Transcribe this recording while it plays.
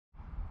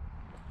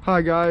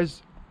Hi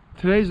guys,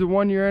 today's the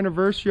 1-year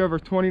anniversary of our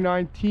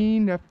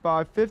 2019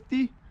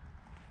 F-550.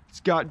 It's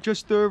got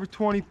just over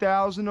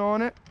 20,000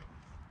 on it.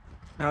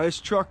 Now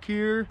this truck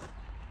here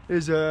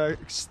is a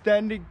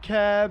extended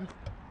cab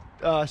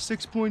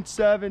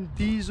 6.7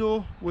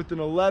 diesel with an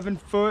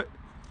 11-foot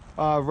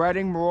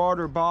Reading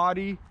Marauder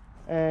body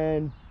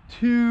and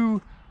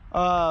two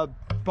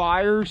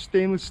Byers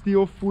stainless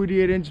steel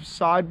 48-inch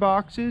side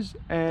boxes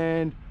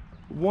and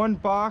one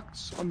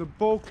box on the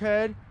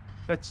bulkhead.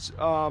 That's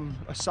a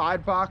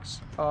side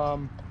box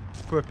for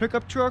a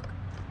pickup truck.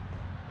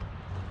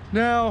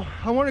 Now,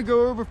 I want to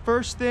go over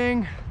first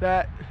thing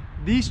that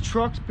these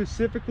trucks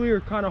specifically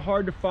are kind of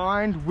hard to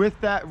find with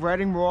that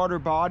Reading Marauder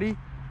body.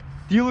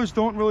 Dealers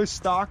don't really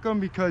stock them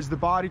because the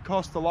body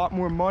costs a lot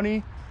more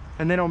money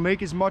and they don't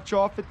make as much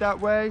off it that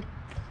way.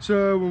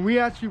 So when we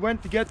actually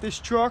went to get this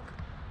truck,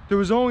 there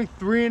was only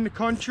 3 in the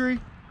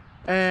country.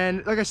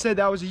 And like I said,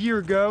 that was a year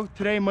ago.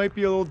 Today might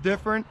be a little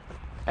different.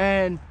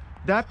 And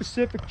that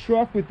Pacific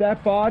truck with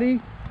that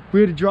body, we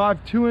had to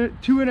drive two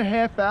and a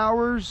half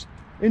hours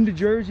into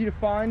Jersey to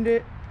find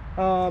it.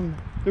 There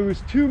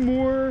was 2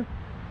 more,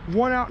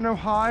 one out in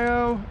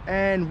Ohio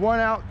and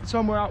one out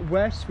somewhere out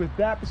west with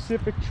that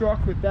Pacific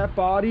truck with that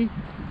body.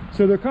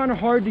 So they're kind of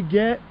hard to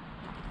get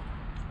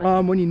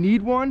when you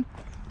need one.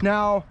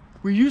 Now,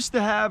 we used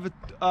to have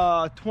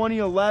a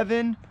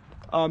 2011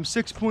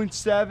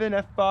 6.7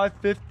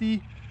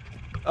 F-550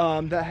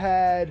 that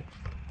had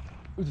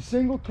it was a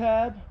single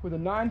cab with a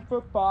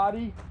 9-foot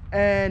body,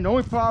 and the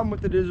only problem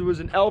with it is it was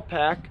an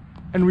L-pack,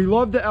 and we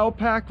loved the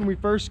L-pack when we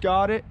first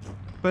got it,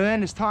 but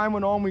then as time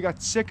went on we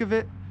got sick of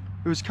it.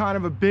 It was kind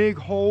of a big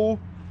hole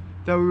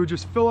that we would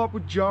just fill up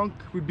with junk.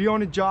 We'd be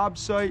on a job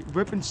site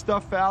ripping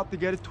stuff out to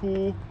get a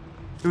tool.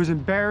 It was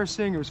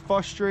embarrassing, it was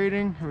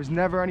frustrating, it was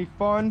never any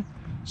fun.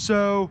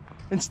 So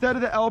instead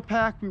of the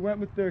L-pack, we went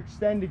with the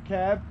extended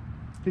cab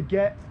to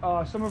get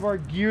some of our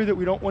gear that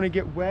we don't want to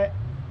get wet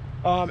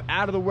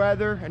out of the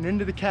weather and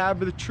into the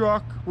cab of the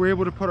truck. We're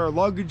able to put our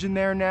luggage in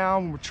there now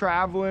when we're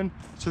traveling,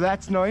 so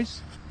that's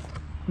nice.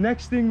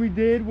 Next thing we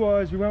did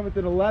was we went with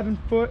an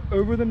 11-foot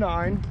over the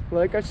 9,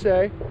 like I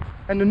say.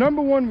 And the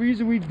number one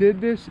reason we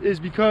did this is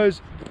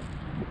because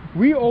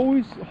we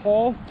always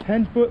haul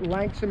 10-foot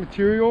lengths of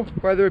material,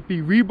 whether it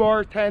be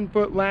rebar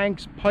 10-foot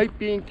lengths, pipe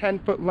being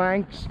 10-foot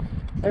lengths.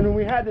 And when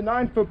we had the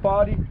 9-foot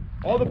body,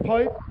 all the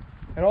pipe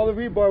and all the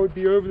rebar would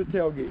be over the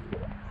tailgate.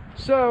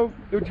 So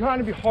it would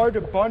kind of be hard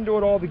to bundle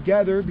it all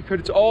together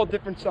because it's all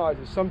different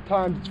sizes.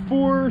 Sometimes it's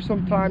 4,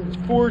 sometimes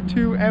it's 4,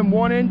 2, and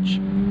 1 inch.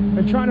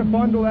 And trying to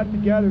bundle that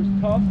together is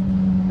tough.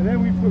 And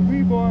then we put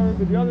rebar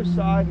over the other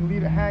side and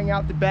leave it hang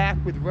out the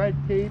back with red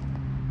tape.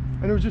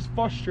 And it was just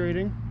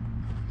frustrating.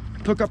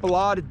 It took up a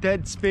lot of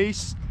dead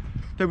space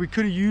that we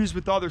could have used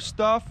with other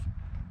stuff.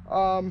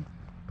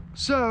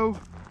 So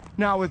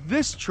now with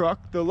this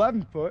truck, the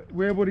 11-foot,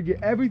 we're able to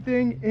get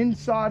everything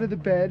inside of the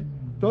bed.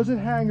 Doesn't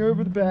hang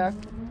over the back.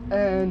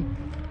 And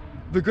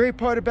the great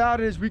part about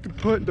it is we can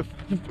put the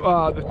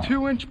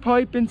 2-inch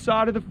pipe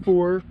inside of the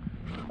 4,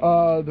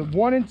 the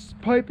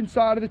 1-inch pipe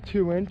inside of the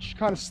 2-inch,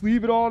 kind of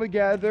sleeve it all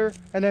together,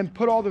 and then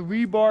put all the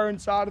rebar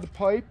inside of the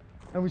pipe,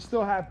 and we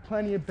still have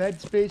plenty of bed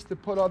space to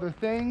put other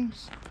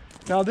things.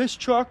 Now this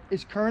truck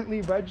is currently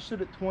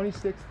registered at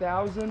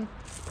 26,000.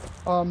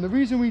 The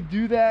reason we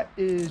do that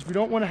is we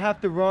don't want to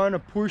have to run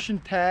apportion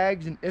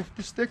tags and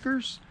IFTA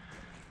stickers.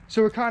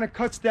 So it kind of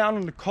cuts down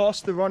on the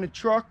cost to run a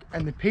truck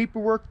and the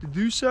paperwork to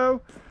do so.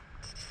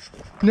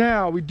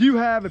 Now we do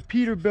have a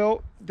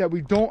Peterbilt that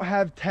we don't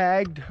have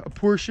tagged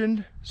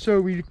apportioned, so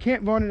we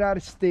can't run it out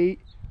of state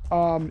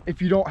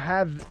if you don't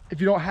have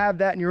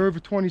that and you're over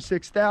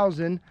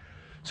 26,000.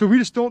 So we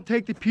just don't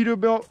take the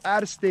Peterbilt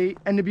out of state.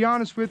 And to be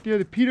honest with you,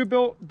 the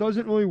Peterbilt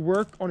doesn't really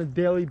work on a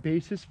daily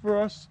basis for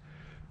us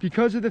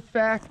because of the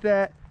fact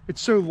that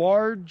it's so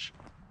large.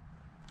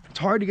 It's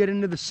hard to get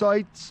into the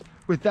sites.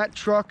 With that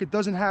truck, it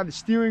doesn't have the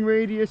steering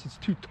radius, it's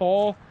too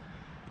tall.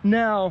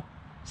 Now,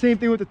 same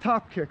thing with the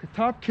top kick. The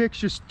top kick's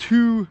just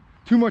too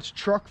much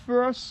truck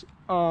for us.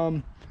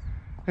 And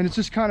it's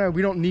just kind of,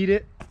 we don't need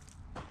it.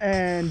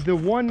 And the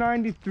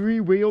 193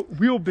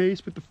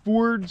 wheelbase with the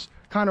Fords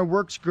kind of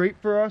works great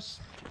for us.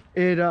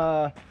 It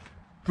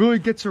really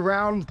gets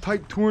around the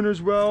tight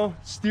corners well.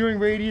 Steering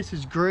radius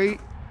is great.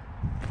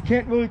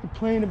 Can't really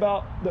complain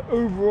about the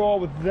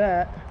overall with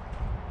that.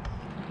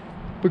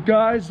 But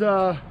guys,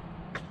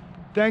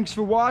 thanks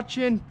for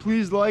watching.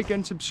 Please like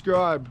and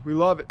subscribe. We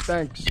love it.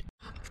 Thanks.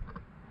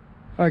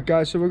 All right,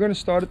 guys, so we're going to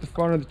start at the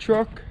front of the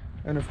truck.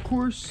 And of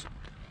course,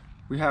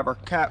 we have our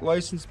CAT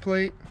license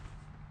plate.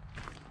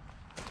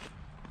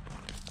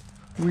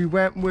 We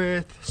went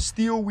with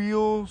steel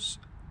wheels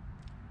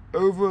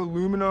over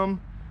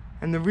aluminum.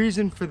 And the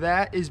reason for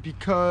that is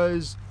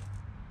because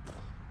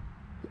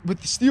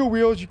with the steel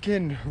wheels, you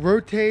can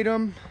rotate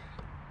them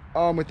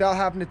without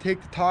having to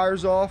take the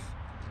tires off.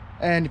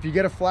 And if you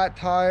get a flat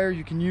tire,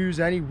 you can use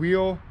any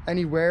wheel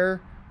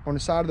anywhere on the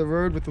side of the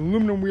road. With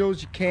aluminum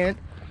wheels, you can't.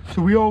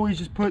 So we always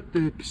just put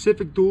the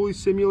Pacific dually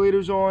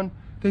simulators on.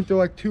 I think they're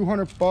like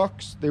 200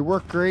 bucks. They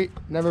work great.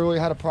 Never really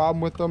had a problem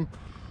with them.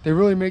 They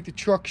really make the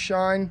truck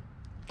shine.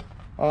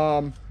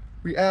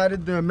 We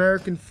added the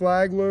American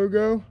flag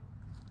logo.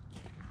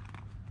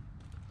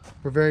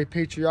 We're very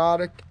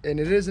patriotic, and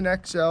it is an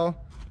XL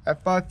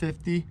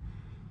F-550,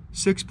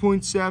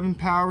 6.7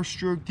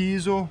 Powerstroke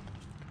diesel.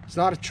 It's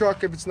not a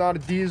truck if it's not a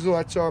diesel,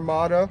 that's our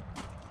motto.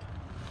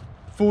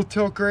 Full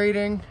tilt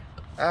rating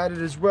added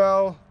as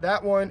well.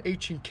 That one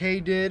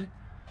H&K did,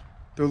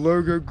 the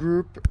logo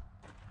group.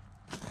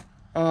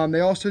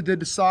 They also did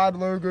the side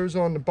logos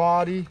on the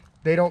body.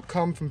 They don't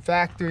come from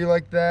factory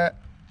like that.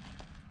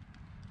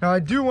 Now I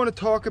do want to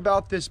talk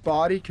about this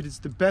body because it's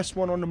the best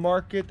one on the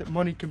market that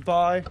money can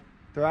buy.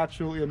 They're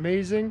absolutely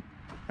amazing.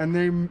 And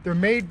they're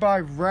made by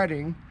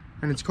Redding,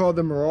 and it's called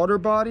the Marauder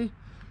body.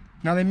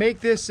 Now they make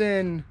this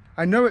in,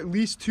 I know at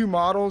least 2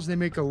 models. They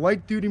make a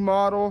light duty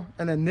model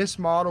and then this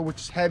model,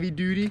 which is heavy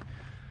duty.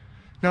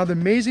 Now the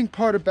amazing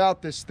part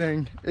about this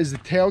thing is the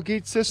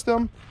tailgate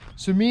system.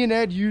 So me and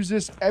Ed use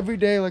this every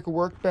day like a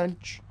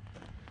workbench.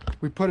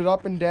 We put it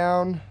up and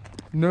down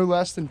no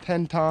less than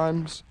 10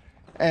 times.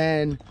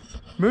 And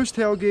most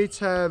tailgates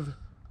have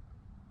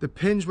the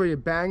pins where you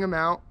bang them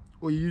out,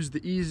 or you use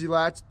the easy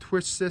latch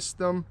twist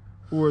system,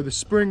 or the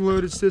spring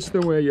loaded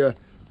system where you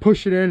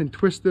push it in and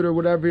twist it, or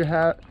whatever you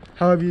have,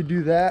 however you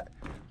do that.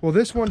 Well,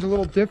 this one's a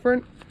little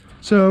different.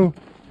 So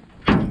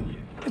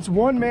it's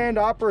one-man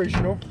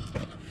operational.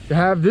 You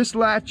have this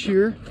latch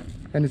here,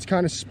 and it's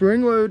kind of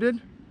spring loaded,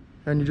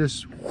 and you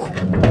just,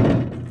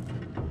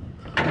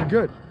 you're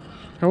good.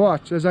 Now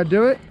watch, as I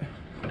do it,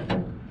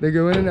 they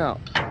go in and out.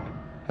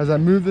 As I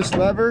move this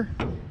lever,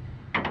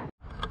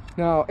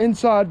 now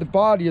inside the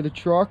body of the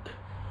truck,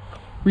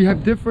 we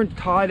have different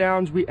tie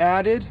downs we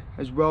added,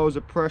 as well as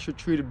a pressure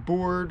treated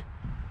board.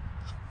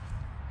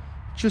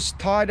 Just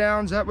tie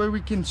downs, that way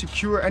we can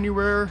secure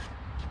anywhere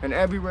and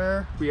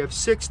everywhere. We have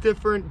 6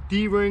 different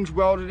D-rings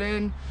welded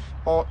in,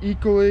 all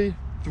equally,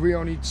 3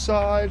 on each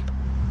side.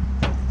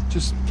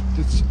 Just,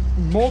 it's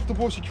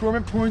multiple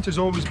securement points is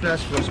always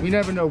best for us. We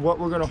never know what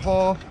we're gonna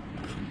haul.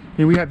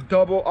 And we have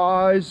double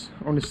eyes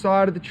on the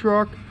side of the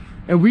truck.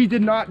 And we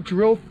did not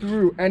drill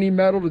through any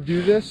metal to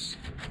do this.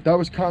 That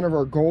was kind of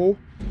our goal.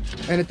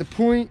 And at the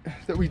point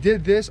that we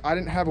did this, I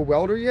didn't have a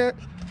welder yet.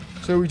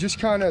 So we just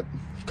kind of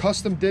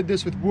custom did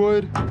this with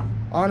wood.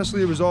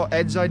 Honestly, it was all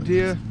Ed's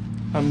idea.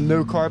 I'm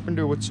no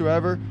carpenter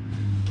whatsoever.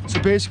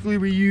 So basically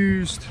we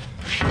used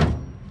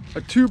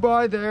a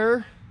 2x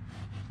there,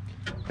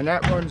 and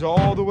that runs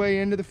all the way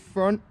into the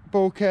front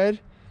bulkhead.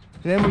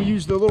 And then we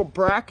used a little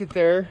bracket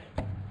there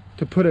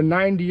to put a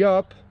 90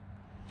 up,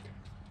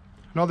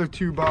 another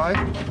 2x,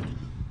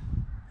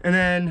 and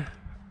then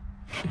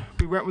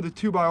we went with a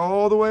 2x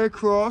all the way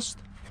across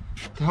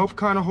to help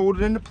kind of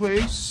hold it into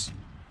place.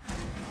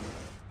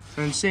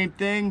 And same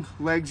thing,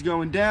 legs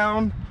going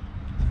down,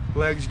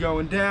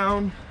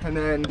 and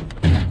then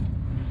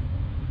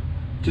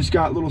just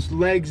got little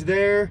legs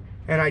there.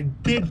 And I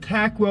did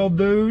tack weld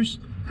those.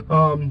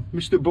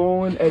 Mr.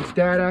 Bolin, Ed's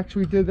dad,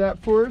 actually did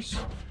that for us,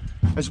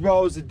 as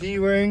well as the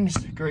D-rings.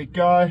 Great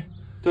guy,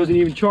 doesn't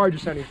even charge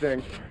us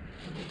anything.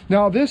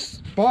 Now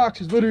this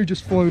box is literally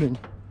just floating.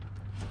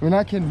 I mean,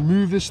 I can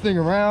move this thing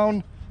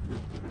around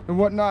and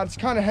whatnot. It's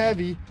kind of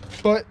heavy,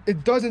 but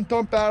it doesn't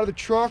dump out of the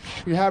truck.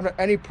 We haven't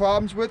any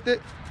problems with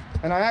it.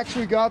 And I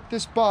actually got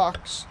this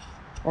box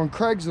on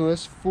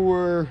Craigslist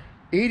for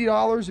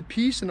 $80 a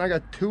piece, and I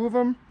got 2 of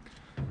them.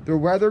 They're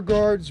weather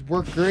guards,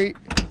 work great.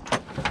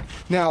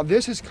 Now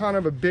this is kind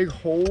of a big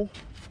hole.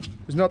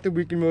 There's nothing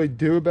we can really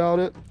do about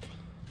it.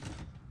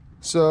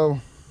 So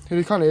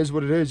it kind of is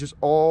what it is, just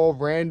all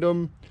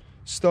random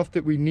stuff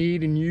that we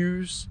need and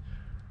use.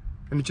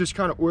 And it just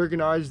kind of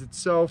organized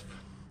itself.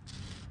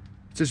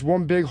 It's just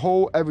one big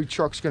hole, every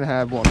truck's gonna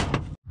have one.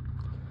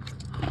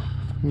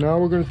 Now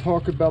we're gonna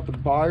talk about the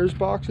buyer's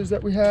boxes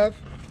that we have.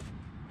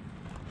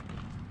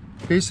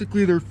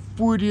 Basically they're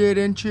 48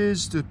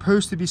 inches, they're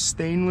supposed to be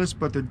stainless,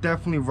 but they're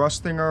definitely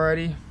rusting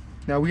already.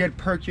 Now we had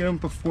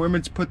Perculum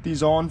Performance put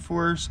these on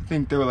for us. I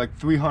think they were like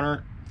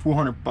 300,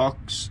 400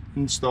 bucks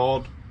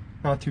installed.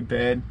 Not too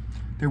bad.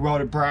 They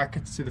welded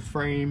brackets to the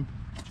frame,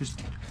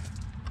 just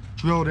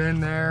drilled in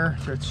there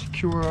to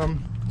secure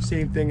them.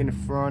 Same thing in the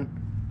front.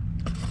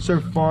 So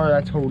far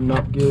that's holding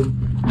up good.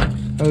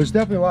 Now, there's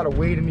definitely a lot of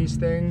weight in these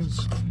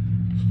things.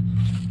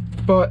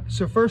 But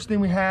so first thing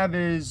we have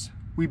is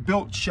we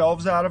built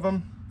shelves out of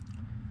them.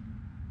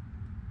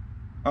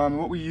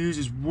 What we use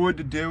is wood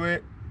to do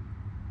it.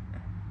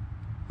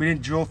 We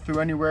didn't drill through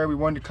anywhere. We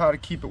wanted to kind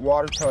of keep it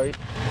watertight.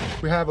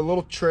 We have a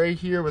little tray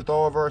here with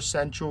all of our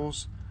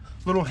essentials,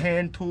 little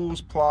hand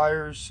tools,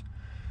 pliers.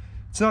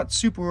 It's not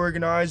super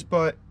organized,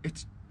 but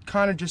it's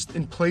kind of just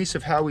in place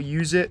of how we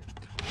use it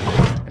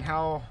and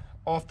how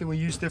often we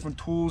use different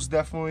tools.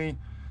 Definitely,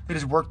 they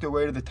just work their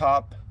way to the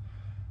top.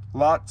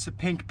 Lots of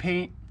pink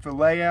paint for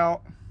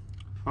layout.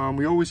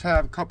 We always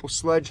have a couple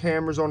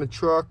sledgehammers on the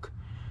truck.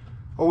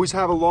 Always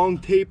have a long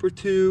tape or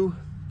 2,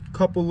 a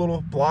couple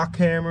little block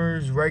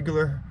hammers,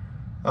 regular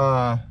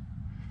claw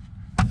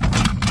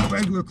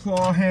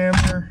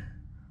hammer,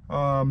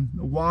 a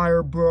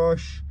wire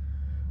brush,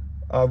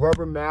 a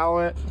rubber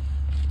mallet,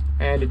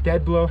 and a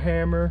dead blow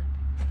hammer.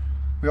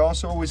 We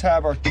also always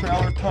have our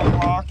trailer tongue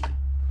lock,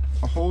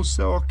 a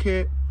wholesale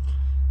kit,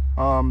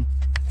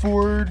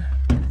 Ford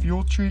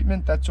fuel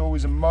treatment, that's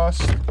always a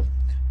must.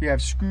 We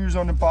have screws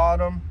on the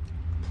bottom,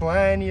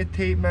 plenty of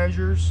tape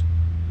measures.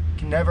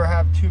 Can never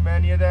have too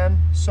many of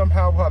them.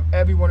 Somehow we'll have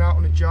everyone out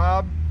on a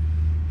job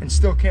and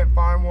still can't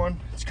find one.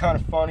 It's kind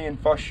of funny and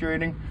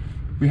frustrating.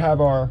 We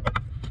have our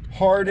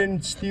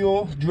hardened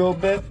steel drill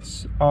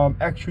bits,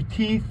 extra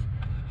teeth,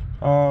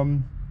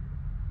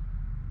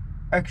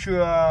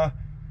 extra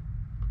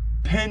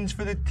pins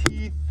for the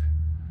teeth,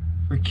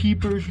 or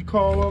keepers you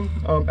call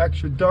them,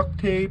 extra duct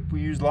tape.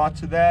 We use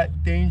lots of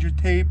that, danger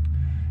tape,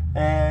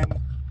 and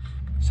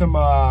some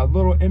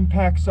little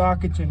impact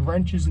sockets and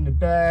wrenches in the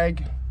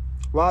bag.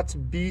 Lots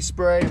of bee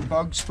spray and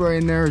bug spray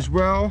in there as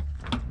well.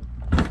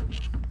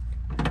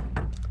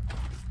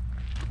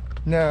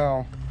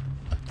 Now,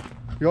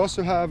 we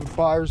also have a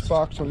buyer's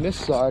box on this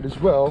side as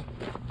well.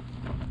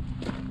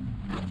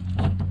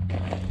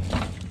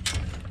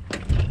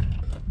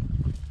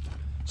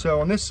 So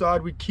on this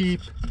side we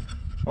keep,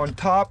 on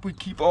top we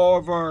keep all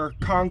of our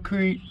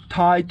concrete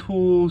tie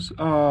tools,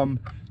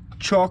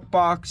 chalk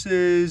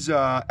boxes,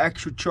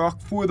 extra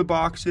chalk for the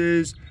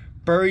boxes,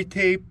 bury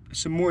tape,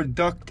 some more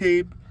duct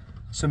tape,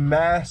 some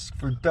masks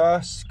for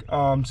dust,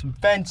 some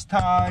fence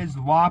ties,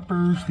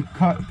 loppers to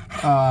cut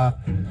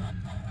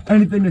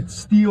anything that's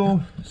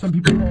steel. Some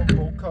people call them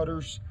bolt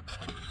cutters.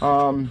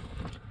 I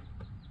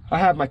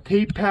have my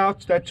tape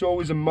pouch, that's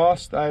always a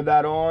must. I have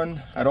that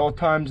on at all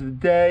times of the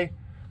day.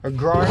 A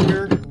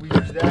grinder, we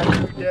use that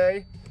every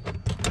day.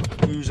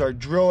 We use our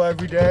drill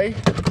every day.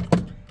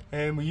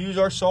 And we use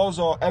our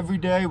Sawzall every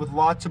day with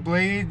lots of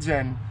blades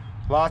and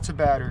lots of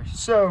batteries.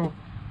 So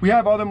we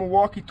have other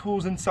Milwaukee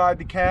tools inside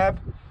the cab,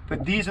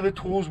 but these are the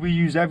tools we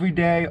use every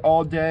day,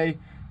 all day,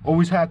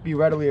 always have to be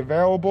readily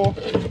available.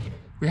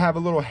 We have a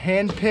little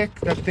hand pick,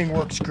 that thing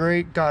works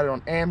great, got it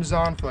on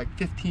Amazon for like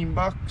 15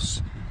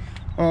 bucks.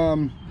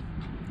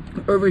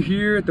 Over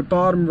here at the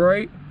bottom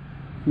right,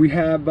 we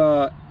have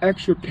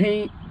extra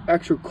paint,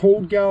 extra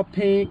cold gal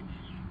paint,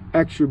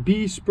 extra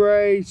bee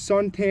spray,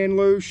 suntan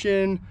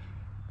lotion,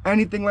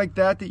 anything like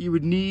that that you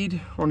would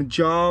need on a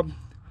job.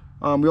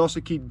 We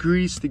also keep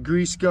grease, the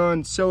grease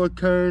gun,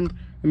 silicone.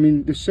 I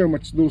mean, there's so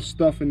much little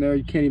stuff in there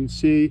you can't even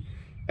see.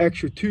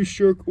 Extra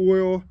 2-stroke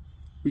oil.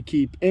 We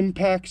keep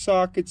impact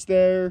sockets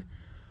there.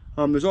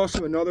 There's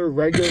also another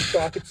regular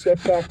socket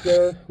set back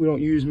there. We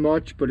don't use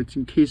much, but it's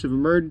in case of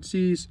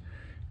emergencies.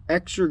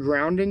 Extra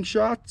grounding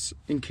shots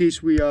in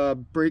case we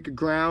break a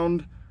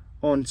ground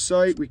on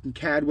site, we can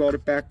CAD weld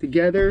it back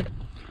together.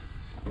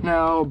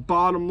 Now,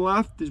 bottom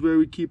left is where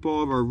we keep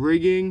all of our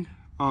rigging,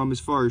 as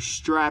far as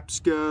straps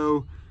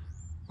go,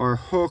 our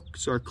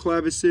hooks, our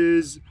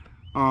clevises,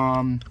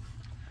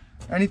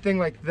 anything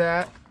like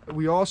that.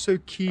 We also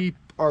keep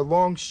our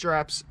long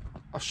straps,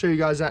 I'll show you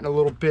guys that in a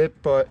little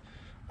bit, but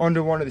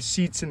under one of the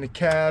seats in the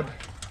cab.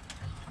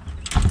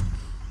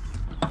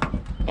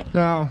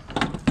 Now,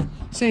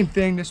 same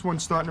thing, this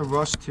one's starting to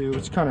rust too.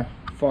 It's kind of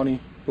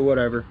funny, but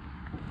whatever.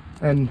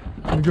 And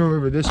we go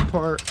over this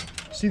part.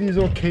 See these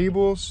little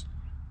cables?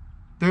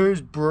 Those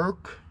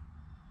broke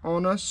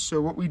on us. So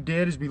what we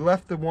did is we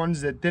left the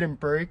ones that didn't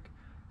break.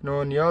 You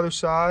know, on the other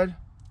side,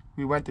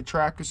 we went to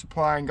Tractor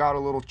Supply and got a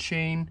little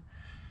chain.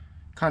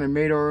 Kind of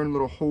made our own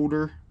little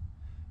holder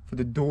for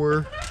the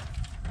door.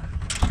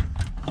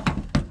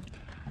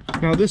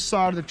 Now this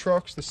side of the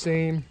truck's the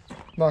same.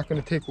 Not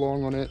gonna take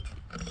long on it.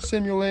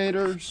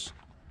 Simulators.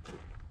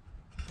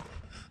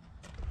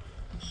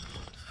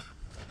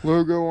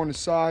 Logo on the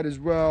side as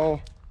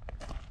well.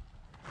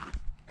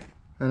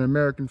 An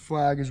American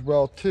flag as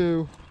well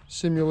too.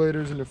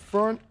 Simulators in the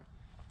front.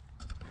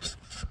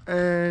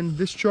 And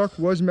this truck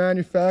was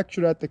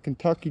manufactured at the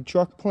Kentucky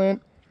truck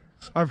plant.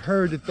 I've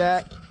heard that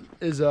that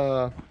is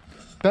a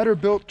better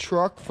built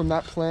truck from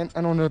that plant.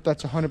 I don't know if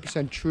that's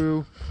 100%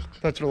 true.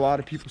 That's what a lot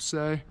of people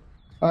say.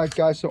 All right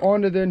guys, so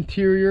on to the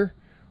interior.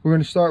 We're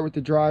gonna start with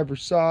the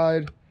driver's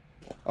side.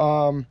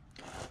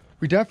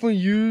 We definitely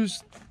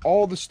used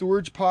all the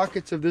storage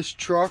pockets of this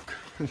truck.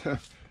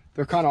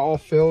 They're kind of all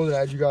filled,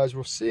 as you guys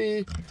will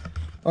see.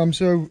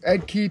 So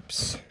Ed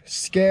keeps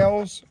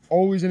scales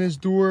always in his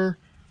door,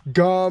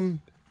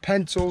 gum,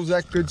 pencils,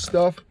 that good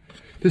stuff.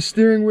 The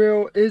steering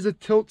wheel is a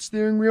tilt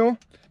steering wheel,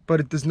 but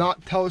it does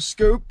not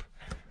telescope.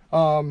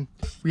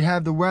 We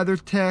have the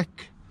WeatherTech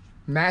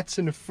mats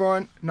in the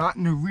front, not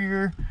in the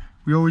rear.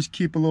 We always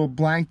keep a little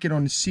blanket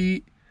on the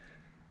seat.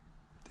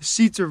 The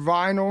seats are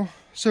vinyl.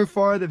 So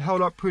far, they've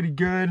held up pretty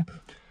good.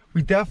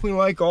 We definitely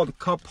like all the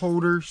cup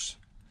holders.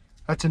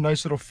 That's a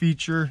nice little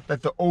feature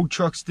that the old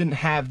trucks didn't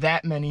have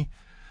that many.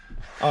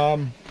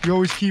 We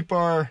always keep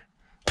our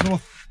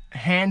little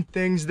hand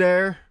things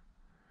there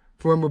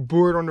for when we're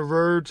bored on the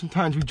road.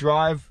 Sometimes we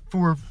drive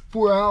for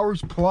 4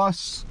 hours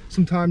plus,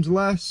 sometimes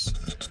less.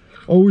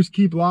 Always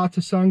keep lots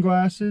of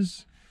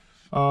sunglasses.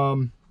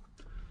 Show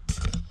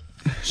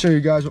you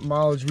guys what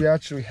mileage we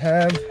actually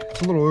have.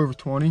 It's a little over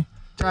 20.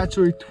 It's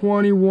actually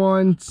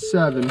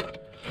 21.7.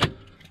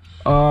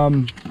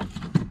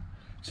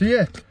 So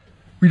yeah,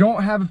 We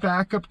don't have a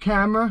backup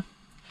camera.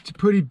 It's a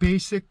pretty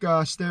basic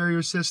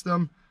stereo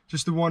system,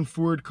 just the one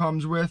Ford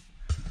comes with.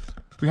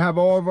 We have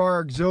all of our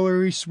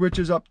auxiliary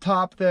switches up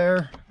top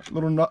there.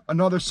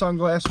 Another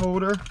sunglass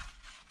holder.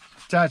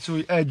 It's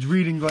actually Edge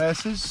reading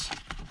glasses.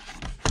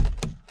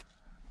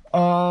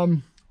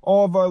 All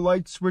of our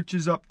light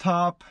switches up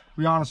top.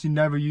 We honestly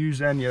never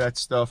use any of that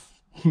stuff,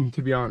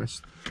 to be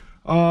honest.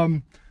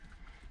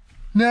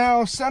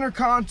 Now, center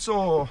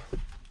console.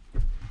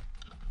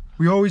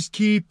 We always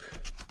keep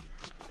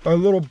our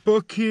little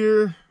book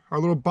here, our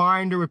little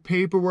binder with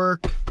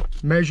paperwork,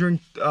 measuring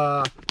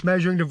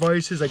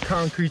devices like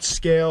concrete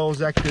scales,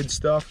 that good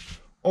stuff.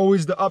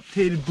 Always the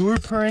updated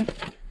blueprint.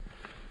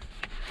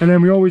 And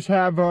then we always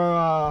have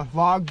our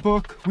log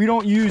book. We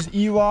don't use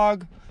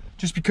e-log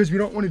just because we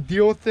don't want to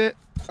deal with it.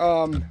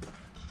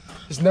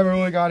 Just never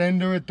really got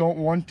into it, don't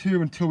want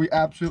to until we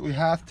absolutely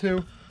have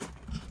to.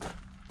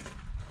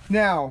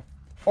 Now,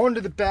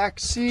 onto the back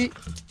seat.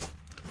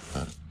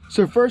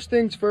 So first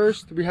things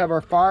first, we have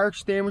our fire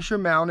extinguisher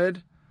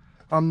mounted.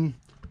 And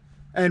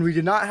we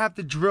did not have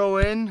to drill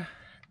in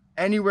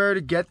anywhere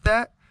to get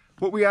that.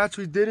 What we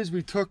actually did is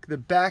we took the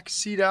back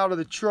seat out of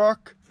the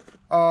truck,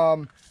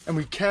 and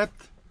we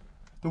kept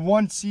the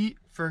one seat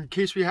for in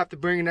case we have to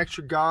bring an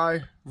extra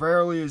guy.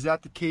 Rarely is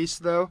that the case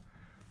though.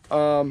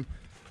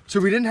 So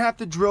we didn't have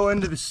to drill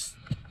into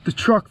the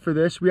truck for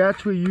this. We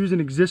actually use an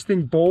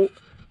existing bolt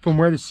from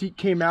where the seat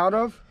came out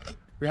of.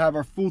 We have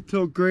our full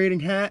tilt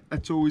grading hat,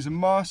 that's always a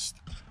must.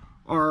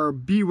 Our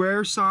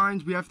beware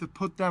signs, we have to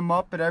put them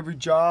up at every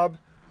job.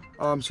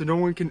 So no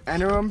one can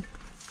enter them.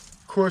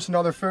 Of course,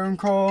 another phone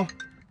call.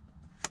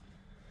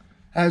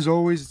 As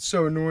always, it's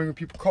so annoying when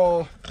people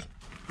call.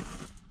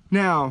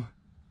 Now,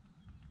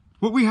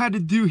 what we had to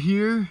do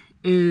here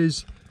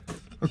is,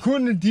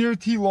 according to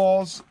DOT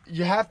laws,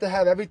 you have to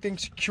have everything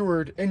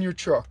secured in your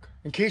truck.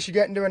 In case you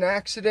get into an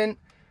accident,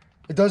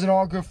 it doesn't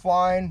all go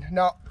flying.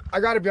 Now, I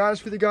gotta be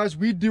honest with you guys,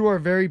 we do our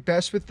very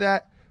best with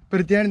that,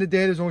 but at the end of the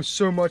day, there's only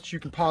so much you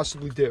can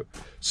possibly do.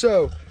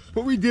 So,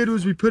 what we did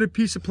was we put a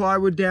piece of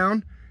plywood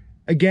down.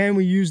 Again,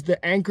 we used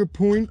the anchor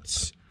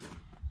points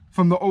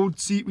from the old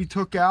seat we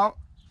took out,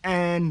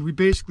 and we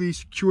basically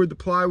secured the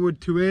plywood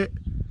to it.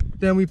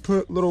 Then we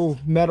put little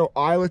metal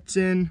eyelets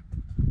in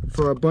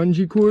for our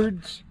bungee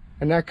cords,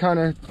 and that kind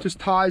of just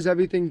ties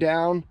everything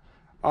down.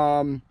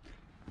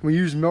 We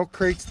use milk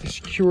crates to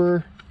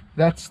secure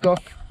that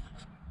stuff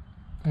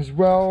as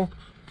well.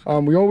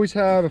 We always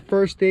have a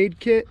first aid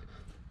kit,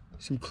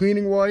 some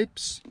cleaning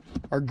wipes,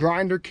 our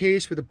grinder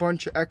case with a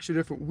bunch of extra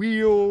different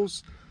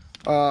wheels,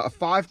 a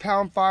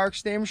 5-pound fire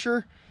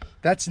extinguisher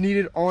that's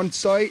needed on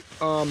site.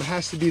 It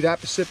has to be that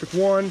specific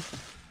one,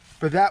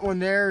 but that one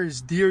there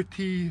is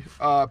DOT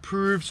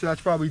approved, so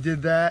that's why we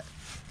did that.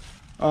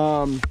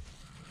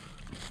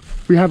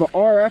 We have an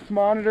RF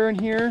monitor in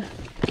here,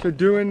 so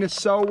doing the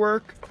cell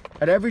work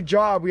at every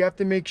job we have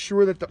to make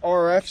sure that the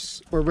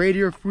RFs, or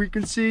radio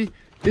frequency,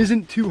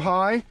 isn't too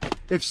high.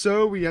 If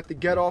so, we have to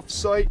get off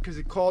site because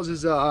it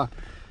causes I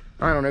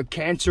don't know,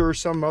 cancer or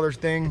some other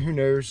thing, who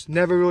knows.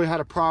 Never really had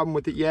a problem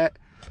with it yet.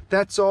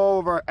 That's all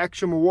of our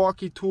extra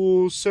Milwaukee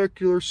tools,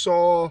 circular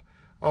saw,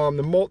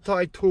 the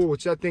multi-tool,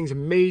 which that thing's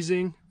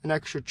amazing, an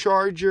extra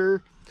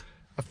charger,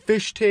 a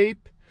fish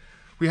tape.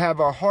 We have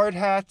our hard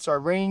hats,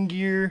 our rain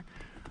gear.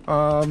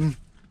 And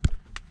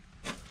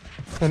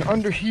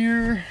under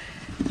here,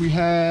 we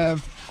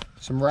have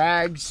some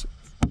rags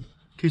in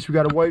case we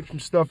gotta wipe some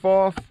stuff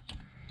off.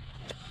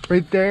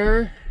 Right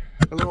there,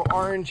 a little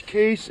orange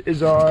case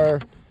is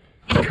our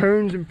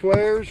cones and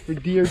flares for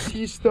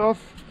DOT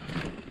stuff.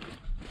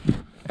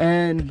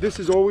 And this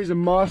is always a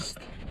must,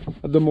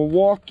 the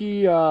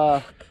Milwaukee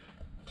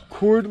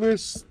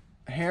cordless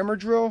hammer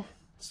drill.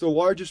 It's the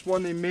largest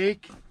one they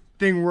make.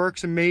 Thing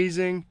works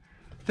amazing.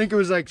 I think it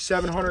was like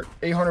 700,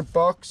 800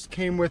 bucks.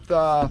 Came with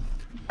 2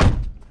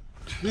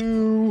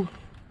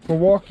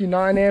 Milwaukee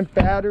 9-amp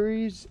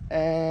batteries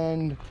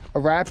and a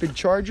rapid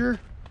charger.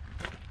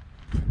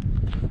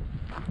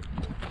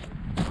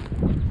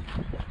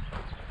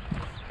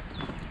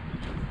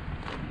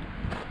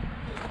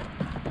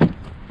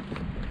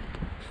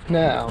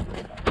 Now,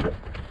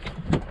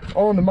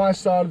 on to my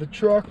side of the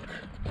truck.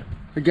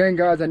 Again,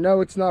 guys, I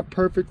know it's not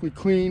perfectly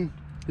clean.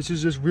 This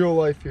is just real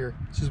life here.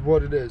 This is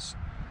what it is.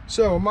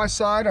 So on my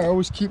side, I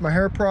always keep my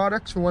hair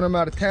products for when I'm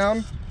out of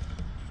town.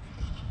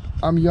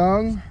 I'm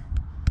young,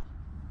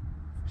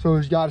 so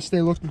it's got to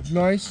stay looking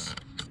nice.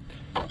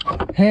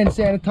 Hand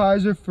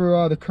sanitizer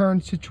for the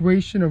current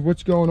situation of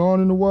what's going on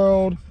in the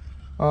world.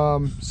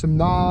 Some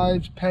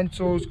knives,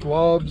 pencils,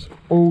 gloves,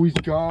 always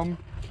gum.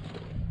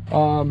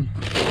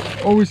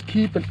 Always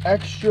keep an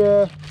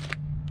extra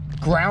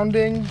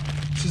grounding.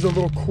 This is a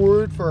little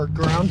cord for our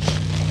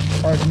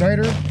our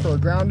igniter for our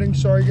grounding,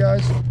 sorry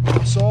guys.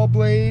 Saw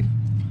blade.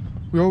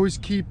 We always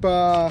keep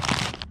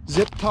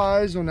zip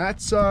ties on that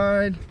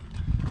side.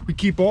 We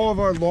keep all of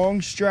our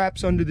long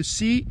straps under the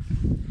seat.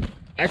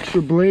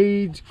 Extra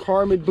blades,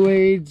 Carmid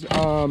blades.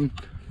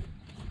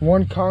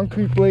 one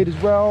concrete blade as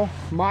well.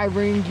 My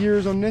rain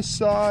gears on this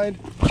side.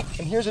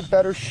 And here's a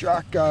better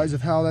shot, guys,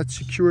 of how that's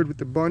secured with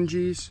the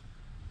bungees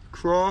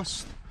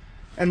crossed.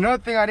 And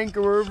another thing I didn't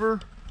go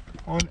over,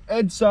 on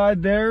Ed's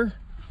side there's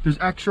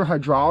extra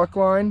hydraulic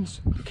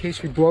lines in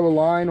case we blow a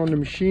line on the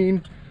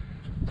machine.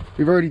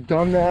 We've already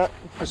done that.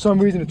 For some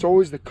reason, it's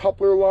always the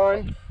coupler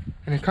line,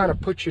 and it kind of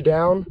puts you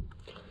down.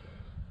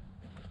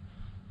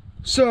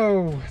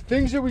 So,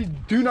 things that we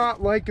do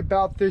not like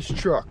about this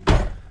truck.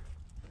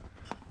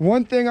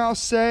 One thing I'll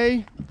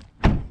say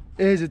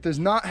is it does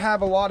not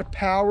have a lot of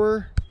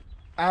power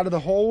out of the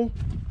hole.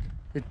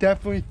 It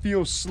definitely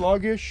feels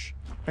sluggish,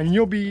 and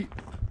you'll be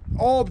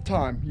all the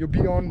time, you'll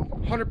be on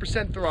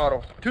 100%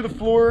 throttle to the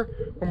floor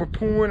when we're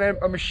pulling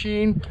a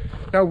machine.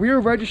 Now, we are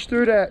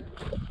registered at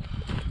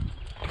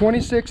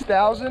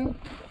 26,000.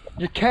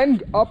 You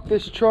can up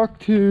this truck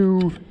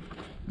to,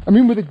 I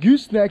mean, with a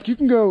gooseneck, you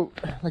can go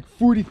like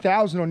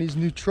 40,000 on these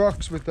new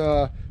trucks with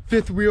a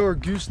fifth wheel or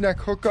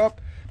gooseneck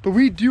hookup. But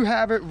we do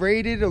have it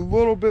rated a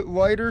little bit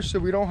lighter, so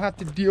we don't have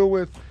to deal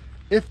with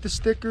if the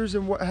stickers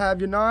and what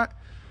have you not.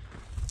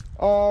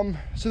 So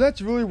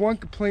that's really one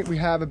complaint we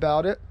have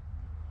about it.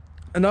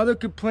 Another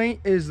complaint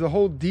is the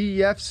whole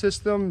DEF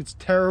system. It's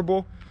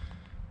terrible.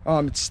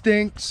 It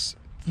stinks,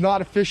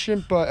 not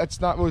efficient, but that's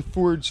not really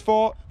Ford's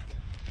fault.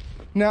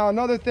 Now,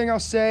 another thing I'll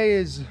say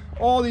is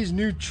all these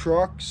new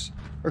trucks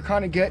are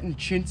kind of getting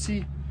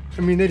chintzy.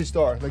 I mean, they just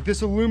are. Like,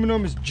 this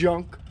aluminum is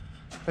junk.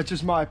 That's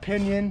just my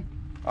opinion.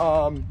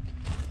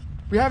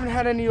 We haven't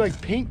had any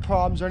like paint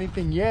problems or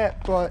anything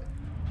yet, but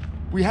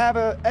we have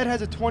Ed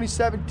has a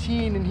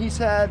 2017 and he's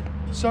had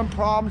some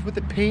problems with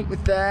the paint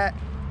with that.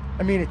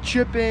 I mean, it's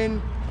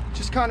chipping,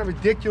 just kind of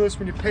ridiculous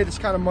when you pay this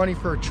kind of money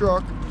for a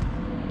truck.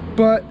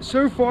 But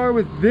so far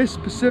with this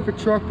specific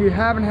truck, we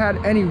haven't had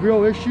any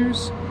real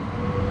issues.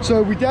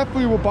 So we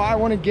definitely will buy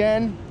one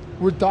again.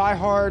 We're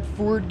diehard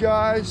Ford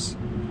guys,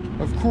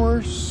 of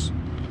course.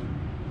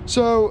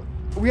 So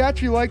we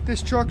actually like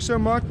this truck so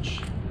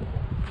much,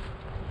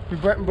 we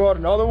went and bought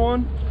another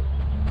one.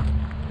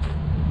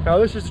 Now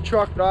this is the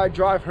truck that I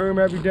drive home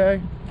every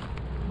day.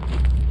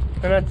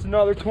 And that's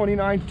another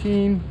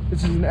 2019.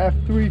 This is an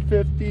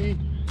F-350.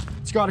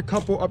 It's got a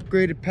couple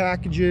upgraded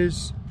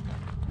packages.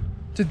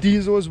 It's a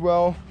diesel as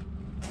well.